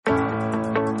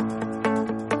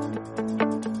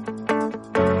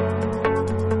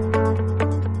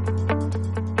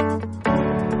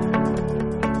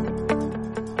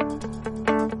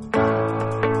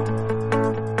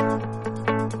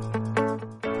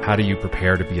How do you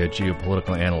prepare to be a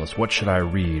geopolitical analyst? What should I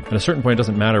read? At a certain point, it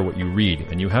doesn't matter what you read,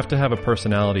 and you have to have a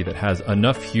personality that has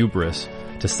enough hubris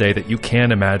to say that you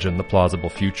can imagine the plausible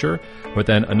future, but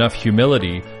then enough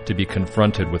humility to be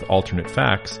confronted with alternate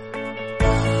facts.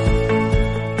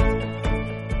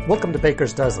 Welcome to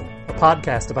Baker's Dozen, a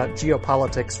podcast about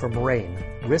geopolitics from RAIN,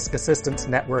 Risk Assistance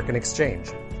Network and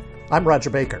Exchange. I'm Roger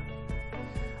Baker.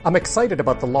 I'm excited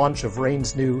about the launch of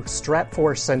RAIN's new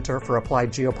Stratfor Center for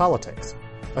Applied Geopolitics,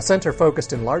 a center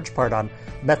focused in large part on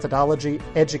methodology,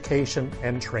 education,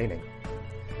 and training.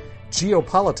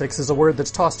 Geopolitics is a word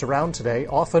that's tossed around today,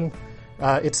 often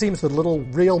it seems with little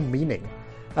real meaning,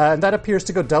 and that appears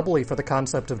to go doubly for the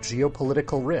concept of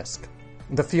geopolitical risk.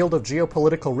 The field of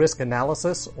geopolitical risk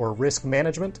analysis, or risk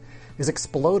management, is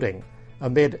exploding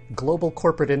amid global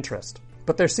corporate interest,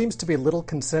 but there seems to be little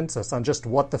consensus on just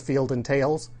what the field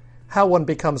entails, how one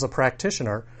becomes a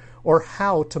practitioner, or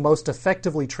how to most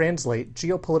effectively translate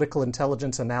geopolitical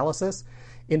intelligence analysis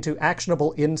into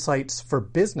actionable insights for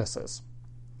businesses.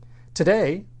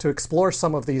 Today, to explore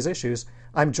some of these issues,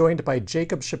 I'm joined by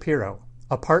Jacob Shapiro,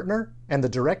 a partner and the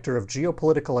director of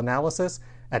geopolitical analysis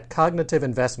at Cognitive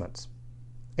Investments,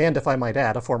 and if I might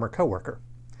add, a former coworker.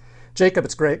 Jacob,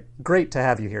 it's great to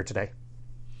have you here today.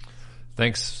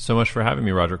 Thanks so much for having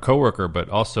me, Roger. Coworker, but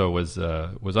also was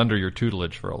under your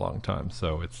tutelage for a long time,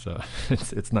 so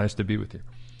it's nice to be with you.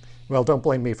 Well, don't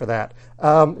blame me for that.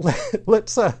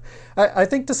 Let's. I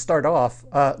think to start off,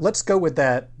 let's go with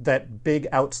that big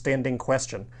outstanding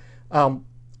question.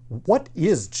 What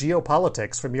is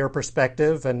geopolitics from your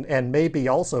perspective, and maybe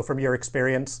also from your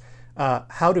experience?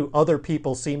 How do other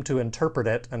people seem to interpret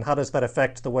it, and how does that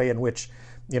affect the way in which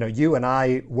you and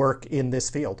I work in this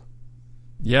field?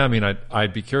 Yeah, I mean,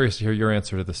 I'd be curious to hear your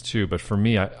answer to this too, but for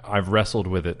me, I've wrestled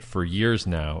with it for years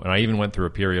now, and I even went through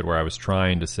a period where I was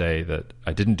trying to say that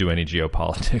I didn't do any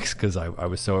geopolitics because I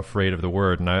was so afraid of the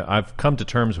word, and I've come to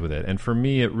terms with it. And for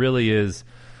me, it really is,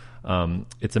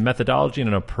 it's a methodology and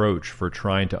an approach for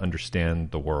trying to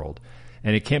understand the world.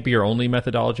 And it can't be your only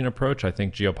methodology and approach. I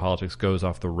think geopolitics goes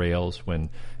off the rails when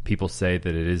people say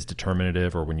that it is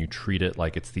determinative or when you treat it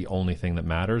like it's the only thing that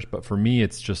matters. But for me,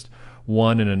 it's just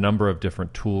one in a number of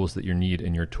different tools that you need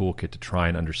in your toolkit to try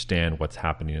and understand what's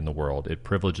happening in the world. It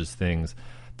privileges things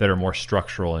that are more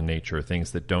structural in nature,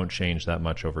 things that don't change that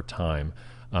much over time.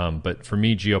 But for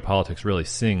me, geopolitics really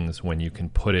sings when you can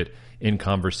put it in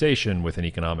conversation with an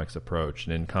economics approach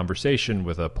and in conversation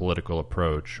with a political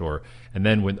approach, and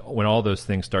then when all those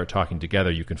things start talking together,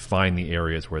 you can find the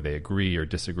areas where they agree or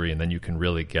disagree, and then you can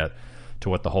really get to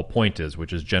what the whole point is,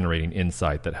 which is generating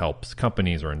insight that helps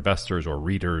companies or investors or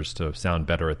readers to sound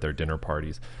better at their dinner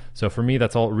parties. So for me,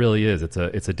 that's all it really is. It's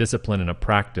a discipline and a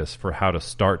practice for how to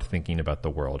start thinking about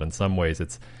the world. In some ways,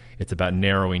 it's about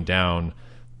narrowing down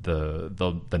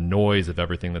the noise of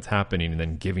everything that's happening and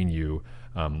then giving you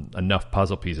enough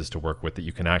puzzle pieces to work with that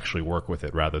you can actually work with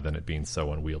it rather than it being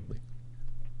so unwieldy.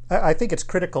 I think it's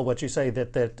critical what you say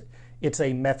that it's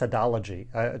a methodology.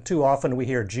 Too often we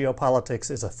hear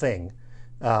geopolitics is a thing.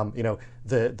 The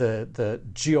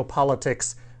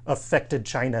geopolitics affected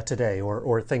China today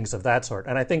or things of that sort.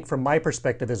 And I think from my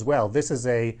perspective as well, this is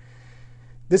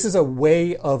a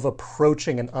way of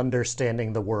approaching and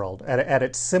understanding the world. At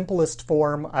its simplest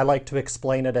form, I like to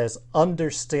explain it as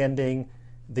understanding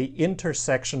the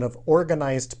intersection of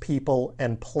organized people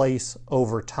and place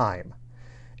over time.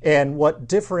 And what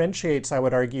differentiates, I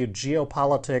would argue,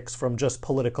 geopolitics from just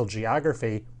political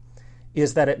geography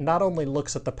is that it not only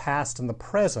looks at the past and the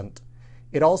present,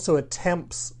 it also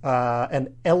attempts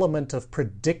an element of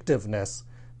predictiveness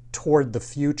toward the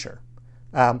future.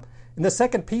 And the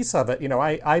second piece of it,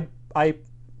 I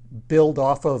build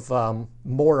off of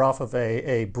more off of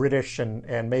a British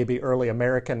and maybe early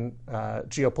American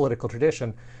geopolitical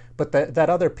tradition, but that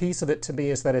other piece of it to me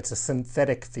is that it's a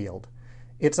synthetic field.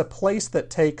 It's a place that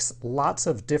takes lots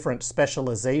of different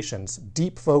specializations,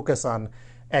 deep focus on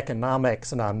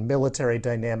economics and on military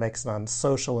dynamics and on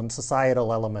social and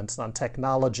societal elements and on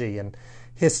technology and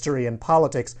history and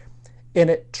politics, and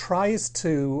it tries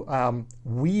to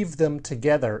weave them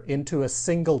together into a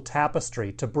single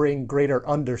tapestry to bring greater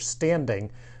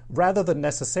understanding rather than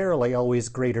necessarily always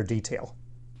greater detail.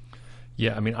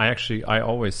 Yeah, I mean, I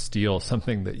always steal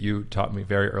something that you taught me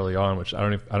very early on, which I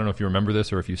don't know if you remember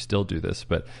this or if you still do this,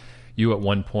 but you at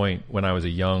one point when I was a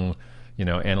young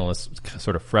analyst,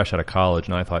 sort of fresh out of college,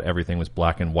 and I thought everything was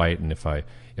black and white, and if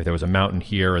there was a mountain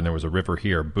here and there was a river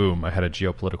here, boom, I had a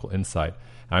geopolitical insight.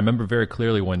 And I remember very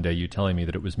clearly one day you telling me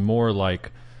that it was more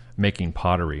like making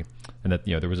pottery, and that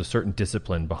there was a certain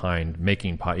discipline behind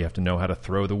making pot. You have to know how to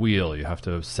throw the wheel, you have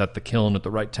to set the kiln at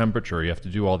the right temperature, you have to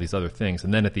do all these other things,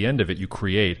 and then at the end of it you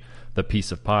create the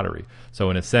piece of pottery. So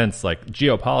in a sense, like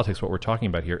geopolitics, what we're talking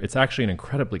about here, it's actually an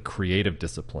incredibly creative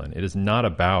discipline. It is not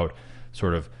about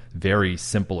sort of very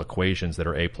simple equations that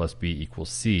are A plus B equals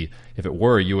C. If it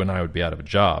were, you and I would be out of a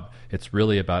job. It's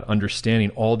really about understanding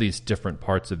all these different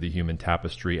parts of the human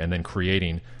tapestry and then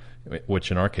creating,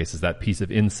 which in our case is that piece of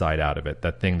insight out of it,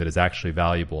 that thing that is actually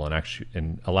valuable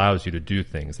and allows you to do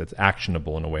things that's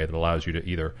actionable in a way that allows you to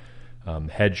either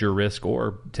hedge your risk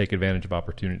or take advantage of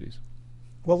opportunities.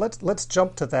 Well, let's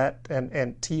jump to that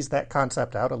and tease that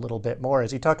concept out a little bit more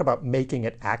as you talk about making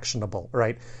it actionable,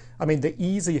 right? I mean, the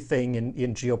easy thing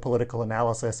in geopolitical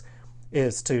analysis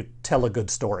is to tell a good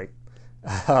story.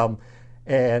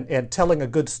 And telling a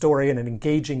good story and an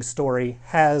engaging story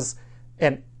has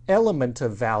an element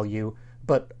of value,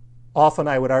 but often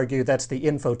I would argue that's the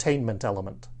infotainment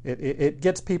element. It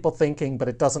gets people thinking, but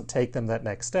it doesn't take them that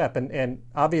next step. And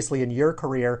obviously in your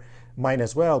career, mine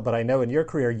as well, but I know in your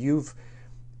career you've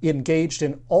engaged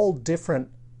in all different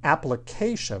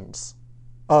applications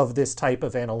of this type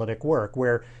of analytic work,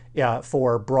 where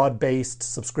for broad-based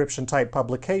subscription-type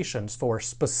publications, for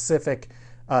specific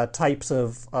types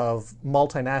of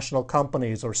multinational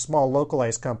companies or small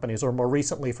localized companies, or more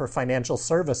recently for financial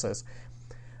services.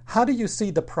 How do you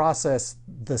see the process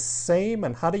the same,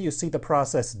 and how do you see the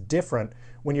process different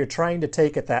when you're trying to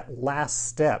take it that last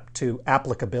step to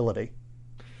applicability?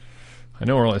 I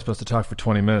know we're only supposed to talk for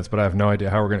 20 minutes, but I have no idea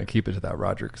how we're going to keep it to that,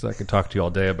 Roger, because I could talk to you all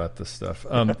day about this stuff.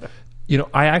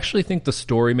 I actually think the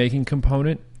story-making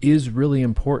component is really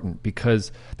important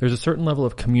because there's a certain level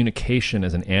of communication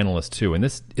as an analyst, too. And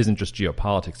this isn't just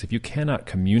geopolitics. If you cannot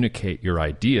communicate your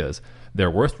ideas,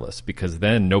 they're worthless because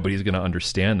then nobody's going to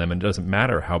understand them, and it doesn't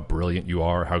matter how brilliant you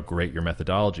are, how great your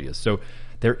methodology is. So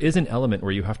there is an element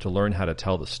where you have to learn how to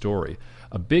tell the story.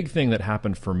 A big thing that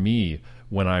happened for me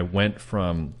when I went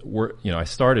from work, I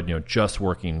started, just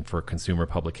working for consumer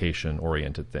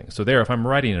publication-oriented things. So there, if I'm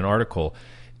writing an article,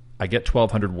 I get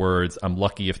 1,200 words. I'm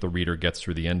lucky if the reader gets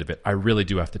through the end of it. I really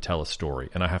do have to tell a story,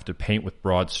 and I have to paint with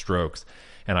broad strokes,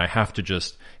 and I have to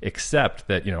just accept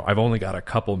that, I've only got a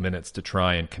couple minutes to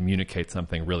try and communicate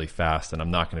something really fast, and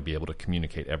I'm not going to be able to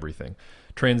communicate everything.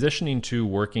 Transitioning to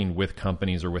working with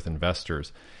companies or with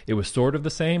investors, it was sort of the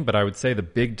same, but I would say the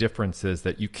big difference is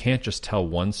that you can't just tell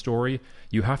one story.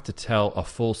 You have to tell a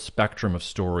full spectrum of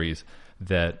stories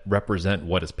that represent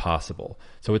what is possible.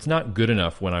 So it's not good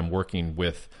enough when I'm working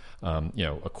with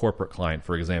a corporate client,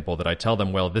 for example, that I tell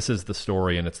them, well, this is the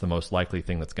story and it's the most likely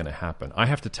thing that's going to happen. I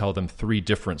have to tell them 3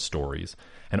 different stories,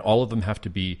 and all of them have to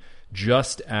be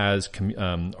just as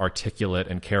articulate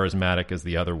and charismatic as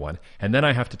the other one. And then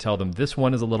I have to tell them this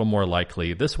one is a little more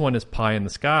likely, this one is pie in the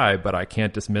sky, but I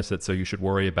can't dismiss it, so you should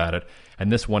worry about it,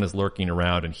 and this one is lurking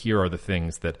around, and here are the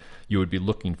things that you would be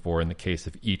looking for in the case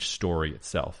of each story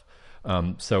itself.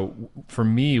 So for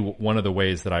me, one of the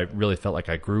ways that I really felt like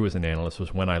I grew as an analyst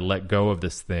was when I let go of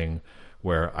this thing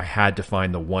where I had to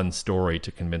find the one story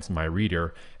to convince my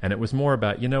reader. And it was more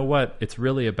about, it's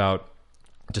really about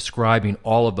describing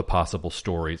all of the possible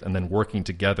stories and then working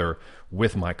together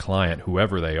with my client,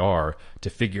 whoever they are,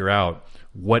 to figure out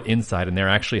what insight in there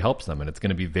actually helps them. And it's going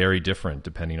to be very different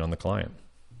depending on the client.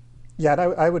 Yeah,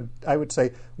 and I would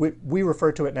say we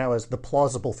refer to it now as the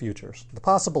plausible futures. The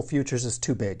possible futures is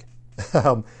too big.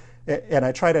 And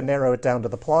I try to narrow it down to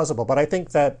the plausible. But I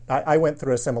think that I went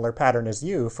through a similar pattern as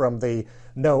you, from the,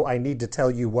 no, I need to tell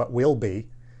you what will be,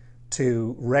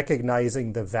 to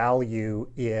recognizing the value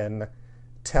in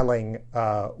telling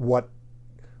what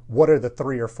are the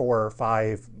 3 or 4 or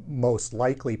 5 most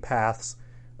likely paths.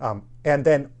 And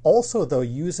then also, though,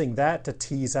 using that to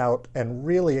tease out and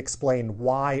really explain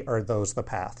why are those the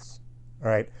paths,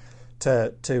 right?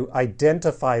 To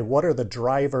identify what are the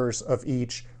drivers of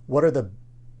each, what are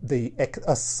the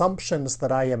assumptions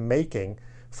that I am making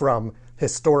from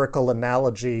historical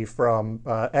analogy, from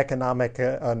economic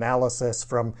analysis,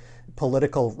 from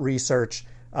political research.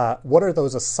 What are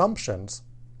those assumptions,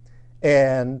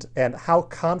 and how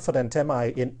confident am I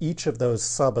in each of those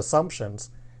sub-assumptions?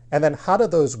 And then how do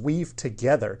those weave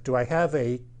together? Do I have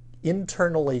a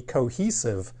internally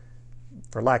cohesive,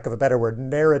 for lack of a better word,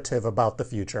 narrative about the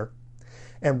future?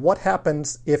 And what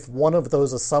happens if one of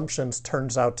those assumptions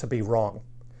turns out to be wrong?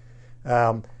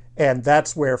 And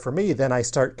that's where, for me, then I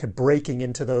start breaking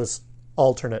into those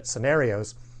alternate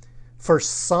scenarios. For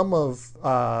some of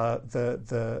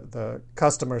the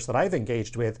customers that I've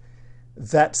engaged with,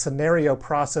 that scenario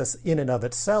process in and of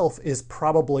itself is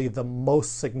probably the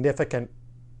most significant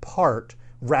part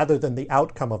rather than the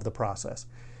outcome of the process.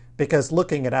 because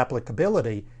looking at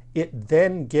applicability, it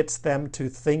then gets them to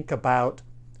think about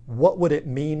what would it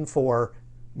mean for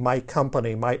my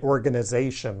company, my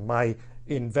organization, my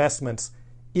investments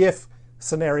if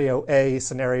scenario A,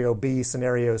 scenario B,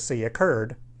 scenario C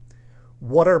occurred.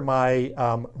 What are my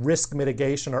risk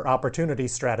mitigation or opportunity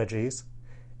strategies?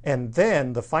 And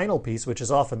then the final piece, which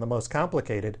is often the most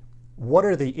complicated, what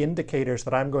are the indicators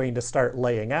that I'm going to start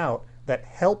laying out that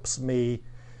helps me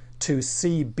to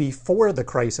see before the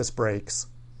crisis breaks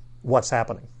what's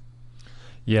happening?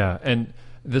 Yeah, and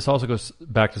this also goes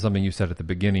back to something you said at the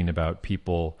beginning about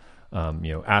people,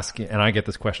 asking, and I get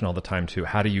this question all the time too.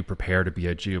 How do you prepare to be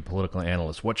a geopolitical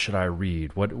analyst? What should I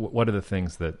read? What are the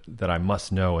things that I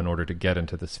must know in order to get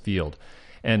into this field?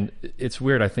 And it's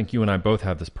weird. I think you and I both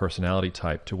have this personality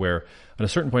type to where at a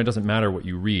certain point, it doesn't matter what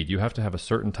you read. You have to have a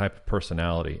certain type of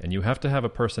personality, and you have to have a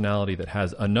personality that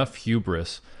has enough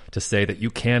hubris to say that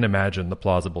you can imagine the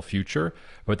plausible future,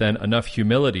 but then enough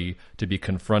humility to be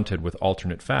confronted with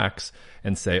alternate facts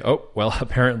and say, oh, well,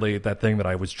 apparently that thing that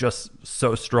I was just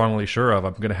so strongly sure of,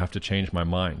 I'm going to have to change my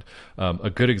mind. A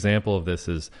good example of this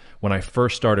is when I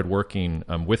first started working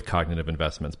with Cognitive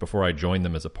Investments, before I joined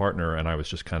them as a partner, and I was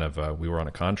just kind of, we were on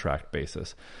a contract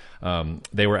basis.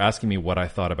 They were asking me what I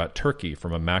thought about Turkey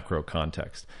from a macro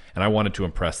context. And I wanted to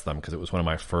impress them because it was one of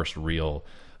my first real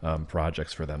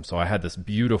projects for them. So I had this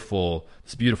beautiful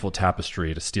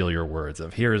tapestry, to steal your words,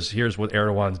 of here's what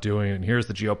Erdogan's doing, and here's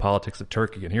the geopolitics of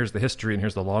Turkey, and here's the history, and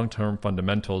here's the long-term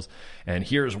fundamentals, and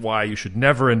here's why you should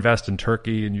never invest in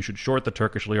Turkey, and you should short the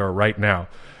Turkish lira right now.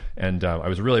 And I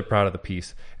was really proud of the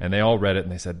piece. And they all read it,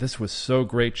 and they said, this was so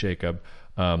great, Jacob.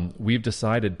 We've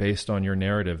decided based on your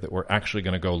narrative that we're actually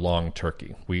going to go long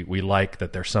Turkey. We like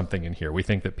that there's something in here. We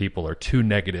think that people are too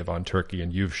negative on Turkey,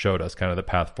 and you've showed us kind of the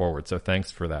path forward. So thanks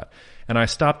for that. And I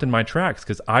stopped in my tracks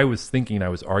because I was thinking I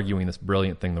was arguing this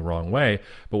brilliant thing the wrong way.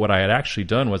 But what I had actually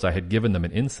done was I had given them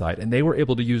an insight, and they were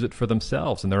able to use it for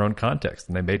themselves in their own context,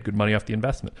 and they made good money off the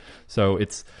investment. So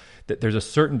it's that there's a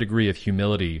certain degree of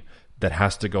humility that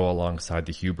has to go alongside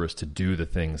the hubris to do the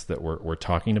things that we're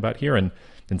talking about here. And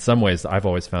in some ways, I've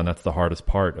always found that's the hardest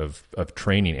part of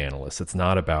training analysts. It's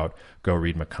not about go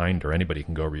read McKinder. Anybody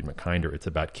can go read McKinder. It's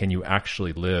about, can you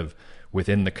actually live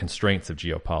within the constraints of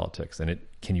geopolitics? And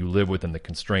can you live within the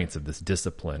constraints of this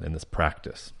discipline and this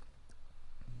practice?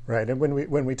 Right. And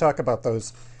when we talk about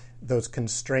those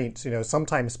constraints,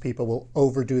 sometimes people will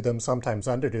overdo them, sometimes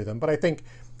underdo them. But I think,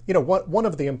 one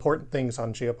of the important things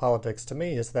on geopolitics to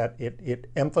me is that it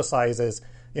emphasizes,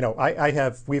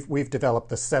 we've developed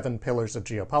the 7 pillars of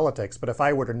geopolitics, but if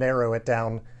I were to narrow it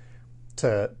down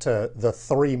to the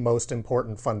 3 most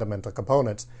important fundamental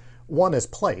components, one is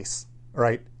place,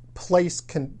 right? Place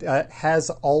has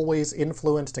always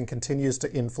influenced and continues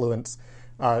to influence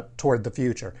toward the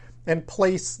future. And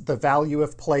place, the value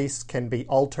of place can be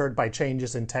altered by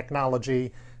changes in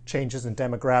technology, changes in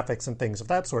demographics and things of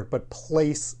that sort, but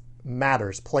place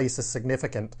matters. Place is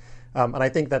significant. And I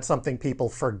think that's something people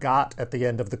forgot at the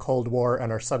end of the Cold War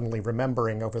and are suddenly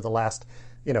remembering over the last,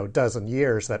 dozen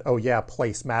years, that, oh yeah,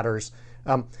 place matters.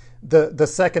 The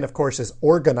second, of course, is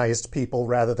organized people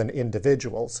rather than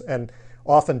individuals. And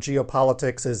often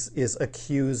geopolitics is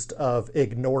accused of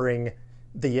ignoring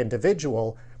the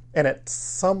individual. And at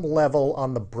some level,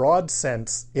 on the broad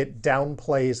sense, it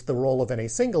downplays the role of any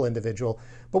single individual.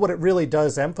 But what it really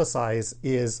does emphasize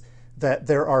is that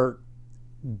there are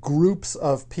groups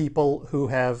of people who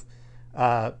have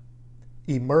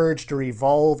emerged or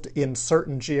evolved in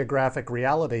certain geographic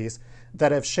realities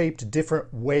that have shaped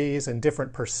different ways and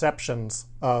different perceptions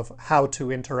of how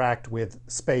to interact with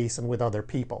space and with other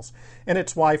peoples. And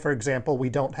it's why, for example, we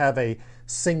don't have a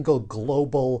single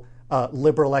global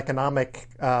liberal economic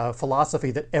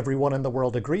philosophy that everyone in the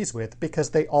world agrees with, because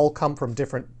they all come from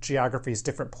different geographies,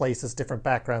 different places, different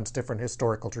backgrounds, different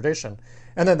historical tradition.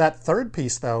 And then that third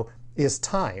piece, though, is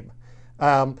time.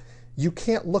 You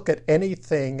can't look at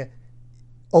anything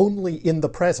only in the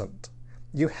present.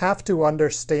 You have to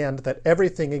understand that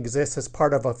everything exists as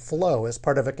part of a flow, as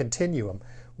part of a continuum.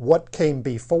 What came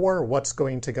before, what's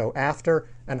going to go after,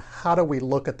 and how do we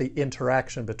look at the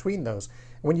interaction between those?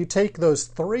 When you take those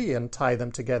 3 and tie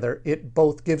them together, it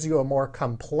both gives you a more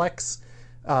complex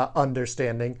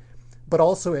understanding, but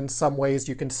also in some ways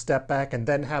you can step back and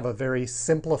then have a very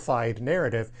simplified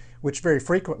narrative, which very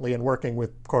frequently in working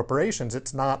with corporations,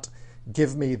 it's not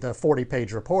give me the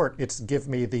 40-page report, it's give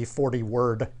me the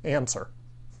 40-word answer.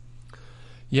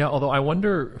 Yeah, although I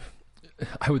wonder,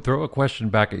 I would throw a question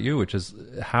back at you, which is,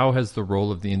 how has the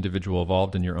role of the individual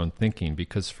evolved in your own thinking?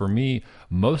 Because for me,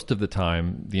 most of the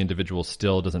time, the individual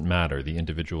still doesn't matter, the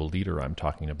individual leader I'm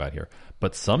talking about here.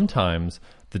 But sometimes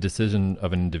the decision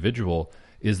of an individual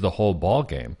is the whole ball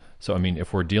game. So, I mean,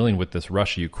 if we're dealing with this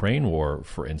Russia-Ukraine war,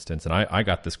 for instance, and I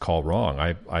got this call wrong.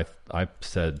 I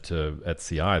said at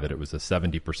CI that it was a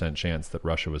 70% chance that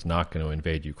Russia was not going to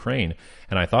invade Ukraine.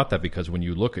 And I thought that because when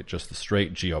you look at just the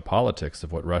straight geopolitics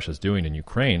of what Russia's doing in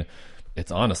Ukraine,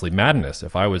 it's honestly madness.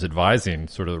 If I was advising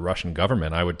sort of the Russian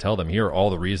government, I would tell them, here are all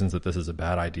the reasons that this is a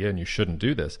bad idea and you shouldn't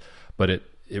do this. But it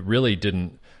really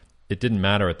didn't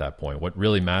matter at that point. What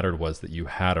really mattered was that you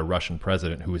had a Russian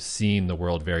president who was seeing the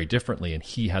world very differently, and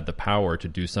he had the power to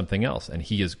do something else. And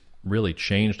he has really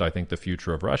changed, I think, the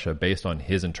future of Russia based on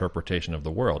his interpretation of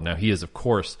the world. Now, he is, of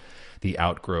course, the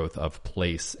outgrowth of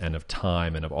place and of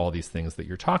time and of all these things that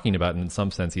you're talking about. And in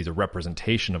some sense, he's a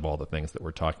representation of all the things that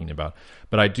we're talking about.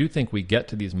 But I do think we get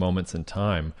to these moments in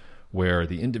time where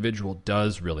the individual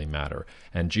does really matter.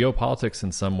 And geopolitics,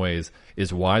 in some ways,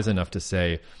 is wise enough to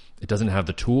say, it doesn't have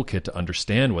the toolkit to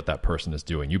understand what that person is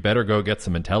doing. You better go get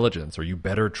some intelligence, or you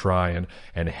better try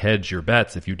and hedge your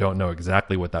bets if you don't know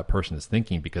exactly what that person is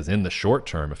thinking, because in the short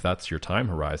term, if that's your time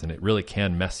horizon, it really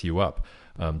can mess you up.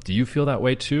 Do you feel that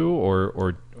way too,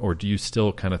 or do you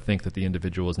still kind of think that the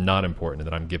individual is not important and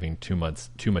that I'm giving too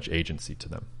much agency to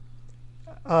them?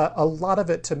 A lot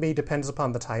of it, to me, depends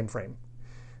upon the time frame.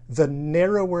 The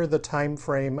narrower the time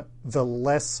frame, the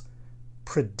less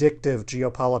predictive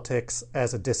geopolitics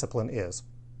as a discipline is.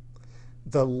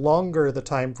 The longer the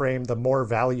time frame, the more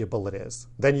valuable it is.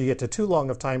 Then you get to too long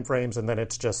of time frames, and then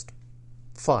it's just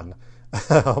fun.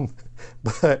 But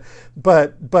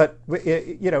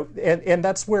you know, and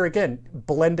that's where, again,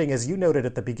 blending, as you noted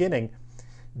at the beginning,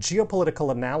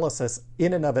 geopolitical analysis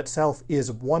in and of itself is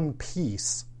one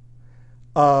piece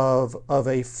of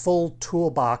a full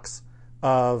toolbox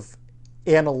of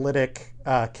analytic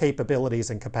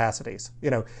capabilities and capacities. You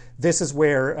know, this is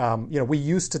where you know, we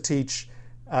used to teach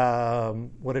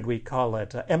what did we call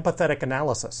it? Empathetic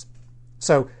analysis.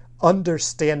 So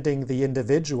understanding the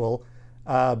individual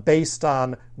based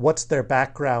on what's their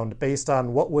background, based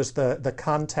on what was the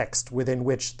context within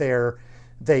which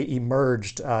they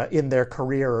emerged in their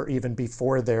career or even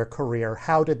before their career.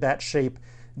 How did that shape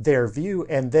their view?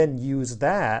 And then use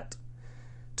that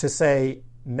to say,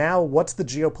 now what's the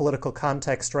geopolitical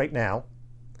context right now?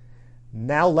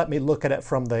 Now let me look at it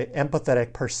from the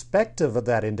empathetic perspective of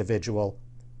that individual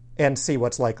and see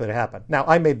what's likely to happen. Now,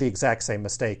 I made the exact same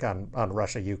mistake on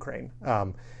Russia-Ukraine.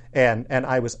 And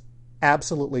I was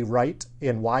absolutely right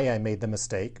in why I made the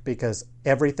mistake, because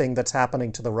everything that's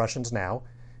happening to the Russians now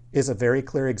is a very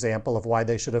clear example of why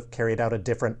they should have carried out a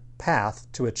different path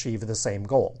to achieve the same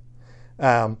goal.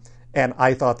 And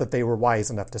I thought that they were wise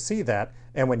enough to see that.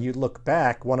 And when you look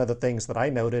back, one of the things that I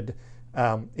noted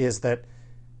is that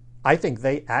I think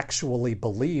they actually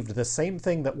believed the same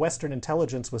thing that Western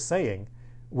intelligence was saying,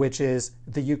 which is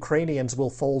the Ukrainians will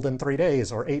fold in 3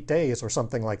 days or 8 days or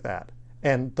something like that.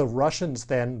 And the Russians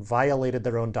then violated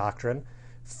their own doctrine,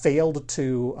 failed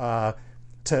to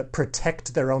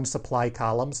protect their own supply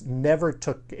columns, never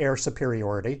took air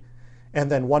superiority,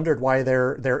 and then wondered why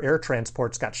their air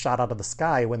transports got shot out of the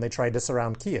sky when they tried to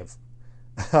surround Kiev.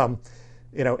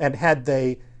 You know, and had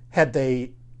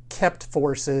they kept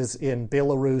forces in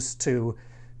Belarus to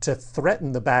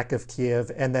threaten the back of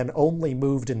Kiev and then only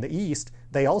moved in the east,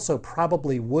 they also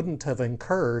probably wouldn't have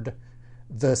incurred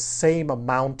the same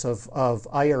amount of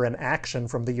ire and action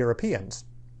from the Europeans.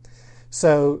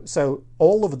 So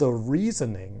all of the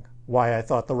reasoning why I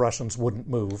thought the Russians wouldn't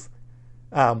move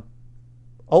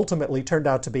ultimately turned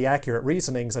out to be accurate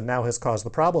reasonings, and now has caused the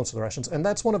problems for the Russians. And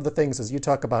that's one of the things, as you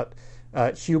talk about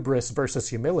hubris versus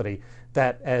humility,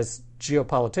 that as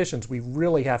geopoliticians we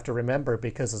really have to remember,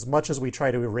 because as much as we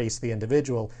try to erase the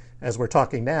individual, as we're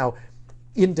talking now,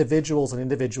 individuals and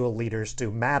individual leaders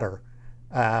do matter.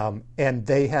 And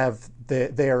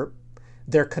they're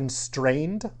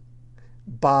constrained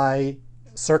by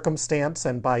circumstance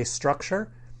and by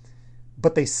structure,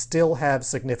 but they still have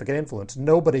significant influence.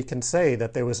 Nobody can say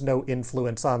that there was no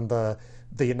influence on the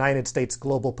United States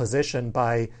global position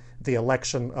by the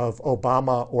election of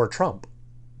Obama or Trump.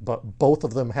 But both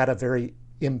of them had a very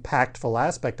impactful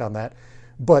aspect on that.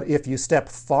 But if you step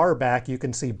far back, you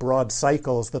can see broad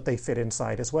cycles that they fit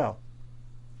inside as well.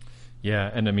 Yeah,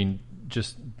 and I mean,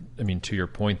 to your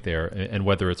point there, and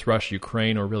whether it's Russia,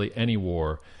 Ukraine, or really any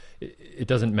war, it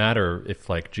doesn't matter if,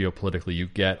 like, geopolitically you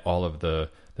get all of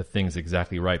the things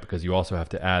exactly right, because you also have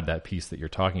to add that piece that you're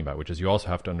talking about, which is you also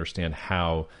have to understand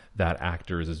how that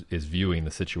actor is viewing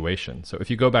the situation. So if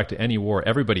you go back to any war,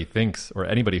 everybody thinks, or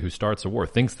anybody who starts a war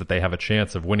thinks, that they have a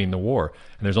chance of winning the war,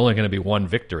 and there's only going to be one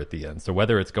victor at the end. So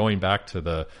whether it's going back to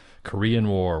the Korean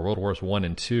War, World Wars I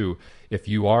and II, if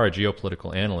you are a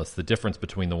geopolitical analyst, the difference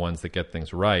between the ones that get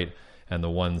things right and the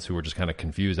ones who are just kind of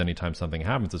confused anytime something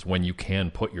happens is when you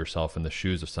can put yourself in the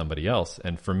shoes of somebody else.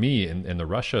 And for me, in the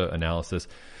Russia analysis,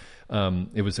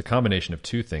 it was a combination of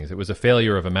two things. It was a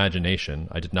failure of imagination.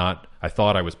 I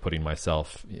thought I was putting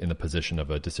myself in the position of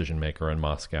a decision maker in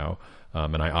Moscow,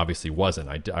 and I obviously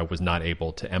wasn't. I was not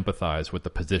able to empathize with the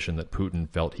position that Putin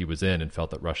felt he was in and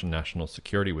felt that Russian national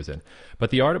security was in. But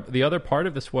the other part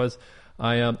of this was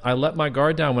I let my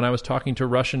guard down when I was talking to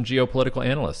Russian geopolitical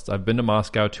analysts. I've been to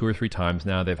Moscow 2 or 3 times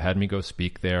now. They've had me go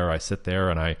speak there. I sit there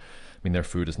and I mean, their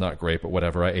food is not great, but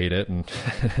whatever, I ate it and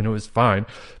and it was fine.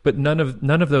 But none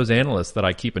of those analysts that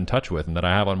I keep in touch with and that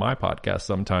I have on my podcast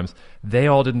sometimes, they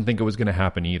all didn't think it was going to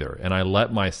happen either. And I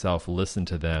let myself listen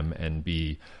to them and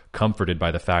be comforted by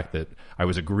the fact that I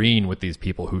was agreeing with these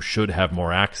people who should have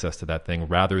more access to that thing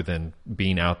rather than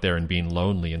being out there and being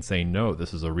lonely and saying, no,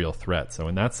 this is a real threat. So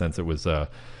in that sense, it was a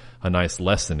nice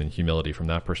lesson in humility from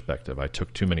that perspective. I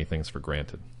took too many things for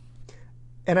granted.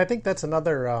 And I think that's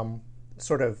another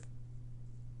sort of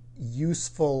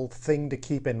useful thing to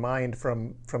keep in mind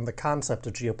from the concept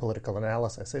of geopolitical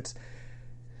analysis. It's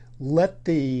let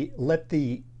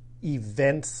the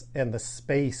events and the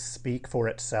space speak for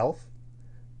itself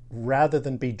rather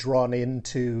than be drawn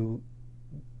into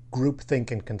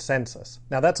groupthink and consensus.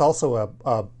 Now, that's also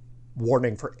a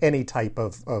warning for any type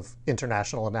of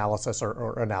international analysis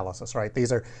or analysis, right?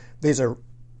 These are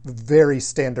very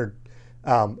standard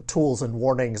tools and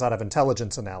warnings out of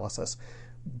intelligence analysis.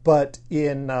 But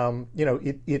in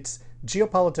it's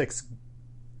geopolitics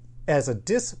as a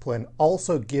discipline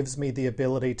also gives me the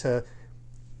ability to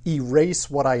erase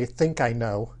what I think I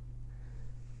know,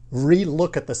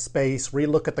 relook at the space,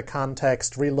 relook at the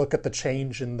context, relook at the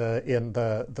change in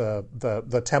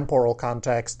the temporal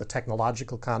context, the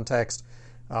technological context,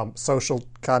 social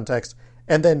context,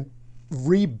 and then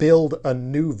rebuild a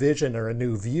new vision or a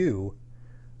new view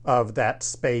of that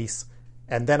space.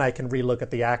 And then I can relook at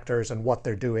the actors and what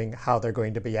they're doing, how they're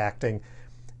going to be acting,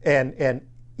 and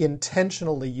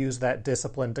intentionally use that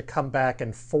discipline to come back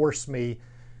and force me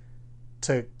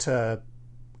to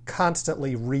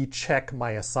constantly recheck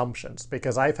my assumptions.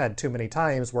 Because I've had too many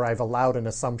times where I've allowed an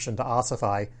assumption to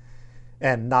ossify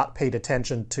and not paid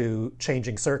attention to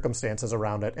changing circumstances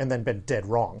around it and then been dead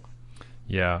wrong.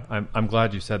 Yeah, I'm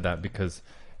glad you said that because...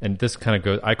 And this kind of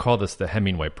goes, I call this the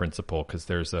Hemingway principle because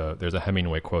there's a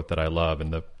Hemingway quote that I love.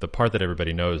 And the part that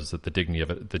everybody knows is that the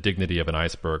dignity of an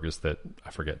iceberg is that,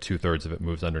 I forget, 2/3 of it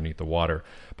moves underneath the water.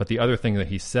 But the other thing that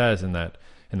he says in that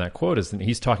quote is that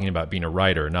he's talking about being a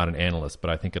writer, not an analyst, but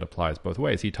I think it applies both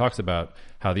ways. He talks about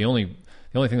how the only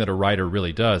thing that a writer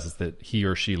really does is that he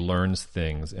or she learns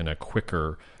things in a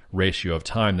quicker ratio of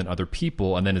time than other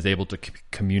people and then is able to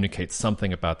communicate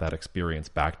something about that experience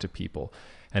back to people.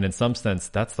 And in some sense,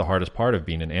 that's the hardest part of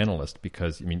being an analyst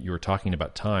because, I mean, you were talking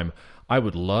about time. I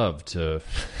would love to,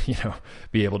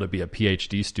 be able to be a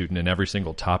PhD student in every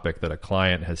single topic that a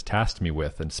client has tasked me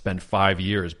with and spend 5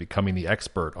 years becoming the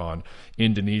expert on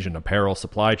Indonesian apparel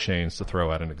supply chains, to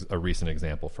throw out a recent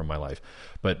example from my life.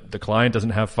 But the client doesn't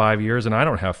have 5 years and I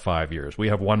don't have 5 years. We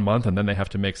have 1 month and then they have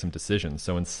to make some decisions.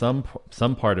 So in some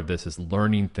part of this is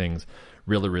learning things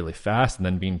really, really fast and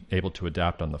then being able to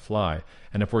adapt on the fly.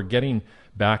 And if we're getting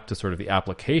back to sort of the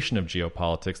application of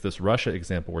geopolitics, this Russia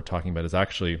example we're talking about is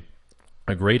actually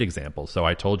a great example. So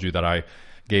I told you that I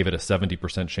gave it a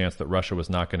 70% chance that Russia was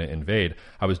not going to invade.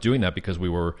 I was doing that because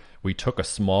we took a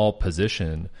small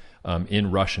position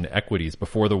in Russian equities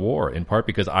before the war, in part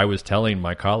because I was telling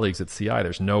my colleagues at CI,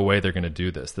 there's no way they're going to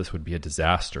do this. This would be a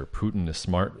disaster. Putin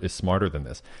is smarter than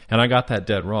this. And I got that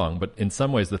dead wrong. But in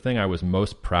some ways, the thing I was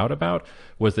most proud about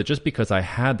was that just because I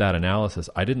had that analysis,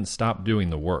 I didn't stop doing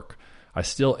the work. I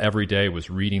still every day was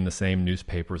reading the same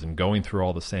newspapers and going through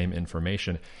all the same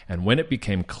information. And when it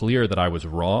became clear that I was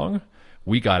wrong,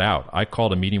 we got out. I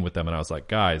called a meeting with them and I was like,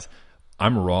 guys,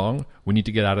 I'm wrong. We need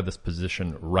to get out of this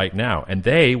position right now. And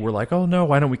they were like, oh no,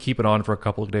 why don't we keep it on for a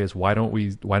couple of days? Why don't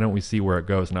we see where it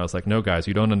goes? And I was like, no guys,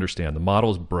 you don't understand. The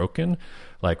model's broken.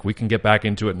 Like we can get back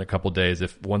into it in a couple of days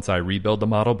once I rebuild the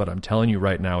model, but I'm telling you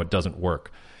right now, it doesn't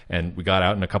work. And we got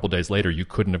out, and a couple of days later, you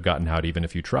couldn't have gotten out even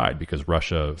if you tried because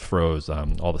Russia froze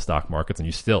all the stock markets, and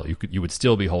you would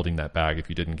still be holding that bag if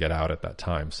you didn't get out at that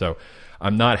time. So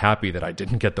I'm not happy that I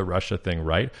didn't get the Russia thing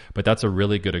right, but that's a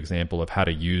really good example of how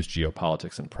to use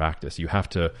geopolitics in practice. You have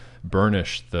to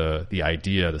burnish the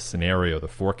idea, the scenario, the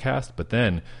forecast, but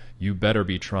then you better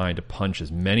be trying to punch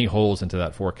as many holes into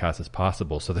that forecast as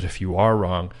possible so that if you are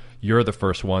wrong, you're the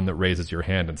first one that raises your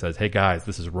hand and says, hey guys,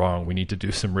 this is wrong. We need to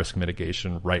do some risk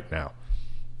mitigation right now.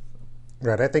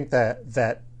 Right. I think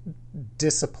that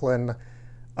discipline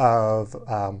of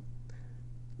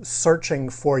searching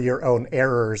for your own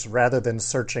errors rather than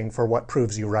searching for what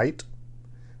proves you right.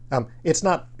 It's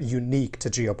not unique to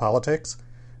geopolitics,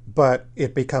 but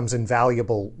it becomes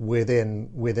invaluable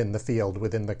within the field,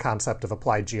 within the concept of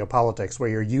applied geopolitics, where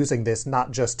you're using this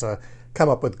not just to come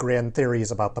up with grand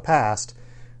theories about the past,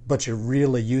 but you're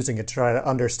really using it to try to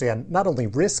understand not only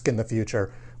risk in the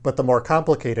future, but the more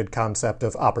complicated concept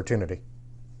of opportunity.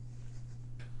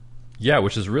 Yeah,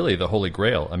 which is really the holy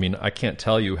grail. I mean, I can't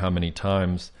tell you how many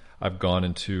times I've gone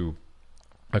into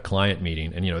a client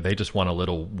meeting and, they just want a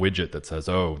little widget that says,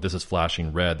 oh, this is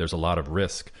flashing red. There's a lot of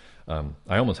risk.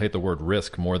 I almost hate the word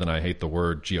risk more than I hate the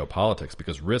word geopolitics,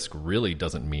 because risk really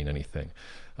doesn't mean anything.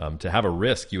 To have a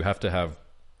risk, it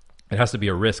has to be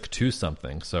a risk to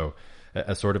something. So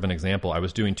as sort of an example, I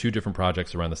was doing 2 different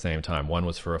projects around the same time. One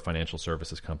was for a financial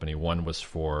services company. One was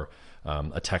for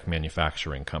a tech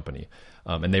manufacturing company.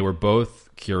 And they were both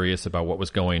curious about what was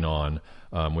going on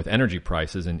with energy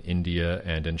prices in India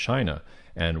and in China.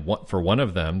 And for one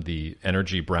of them, the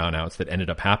energy brownouts that ended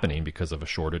up happening because of a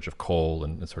shortage of coal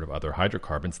and sort of other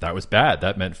hydrocarbons, that was bad.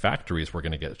 That meant factories were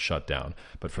going to get shut down.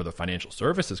 But for the financial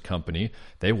services company,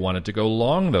 they wanted to go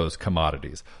long those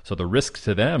commodities. So the risk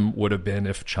to them would have been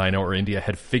if China or India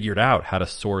had figured out how to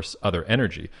source other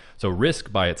energy. So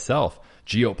risk by itself,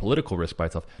 geopolitical risk by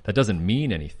itself, that doesn't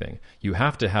mean anything. You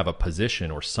have to have a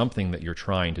position or something that you're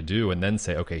trying to do and then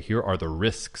say, okay, here are the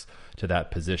risks to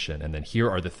that position. And then here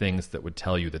are the things that would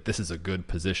tell you that this is a good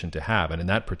position to have. And in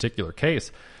that particular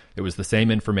case, it was the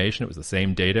same information, it was the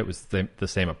same data, it was the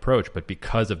same approach. But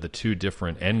because of the 2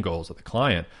 different end goals of the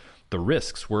client, the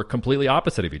risks were completely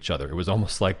opposite of each other. It was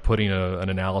almost like putting an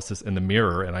analysis in the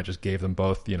mirror, and I just gave them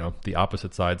both, the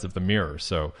opposite sides of the mirror.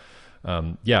 So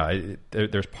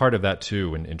there's part of that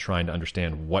too in trying to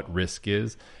understand what risk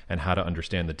is and how to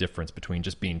understand the difference between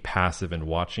just being passive and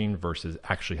watching versus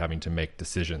actually having to make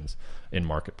decisions in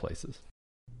marketplaces.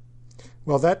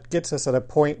 Well, that gets us at a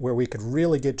point where we could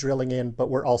really get drilling in, but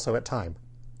we're also at time.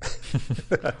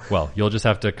 Well, you'll just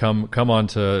have to come on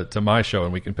to my show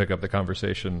and we can pick up the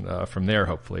conversation from there,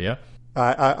 hopefully, yeah?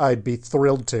 I'd be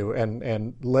thrilled to,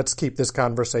 and let's keep this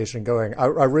conversation going. I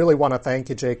really want to thank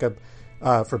you, Jacob,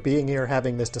 for being here,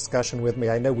 having this discussion with me.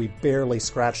 I know we barely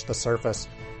scratched the surface,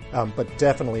 but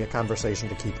definitely a conversation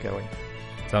to keep going.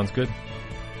 Sounds good.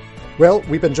 Well,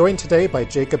 we've been joined today by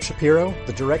Jacob Shapiro,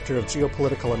 the Director of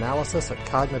Geopolitical Analysis at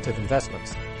Cognitive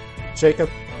Investments. Jacob,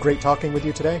 great talking with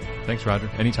you today. Thanks, Roger.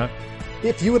 Anytime.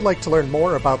 If you would like to learn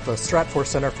more about the Stratfor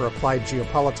Center for Applied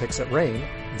Geopolitics at RANE,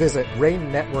 visit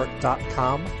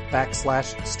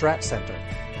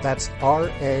ranenetwork.com/StratCenter. That's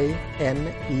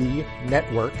RANE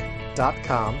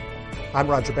network.com. I'm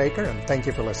Roger Baker, and thank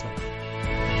you for listening.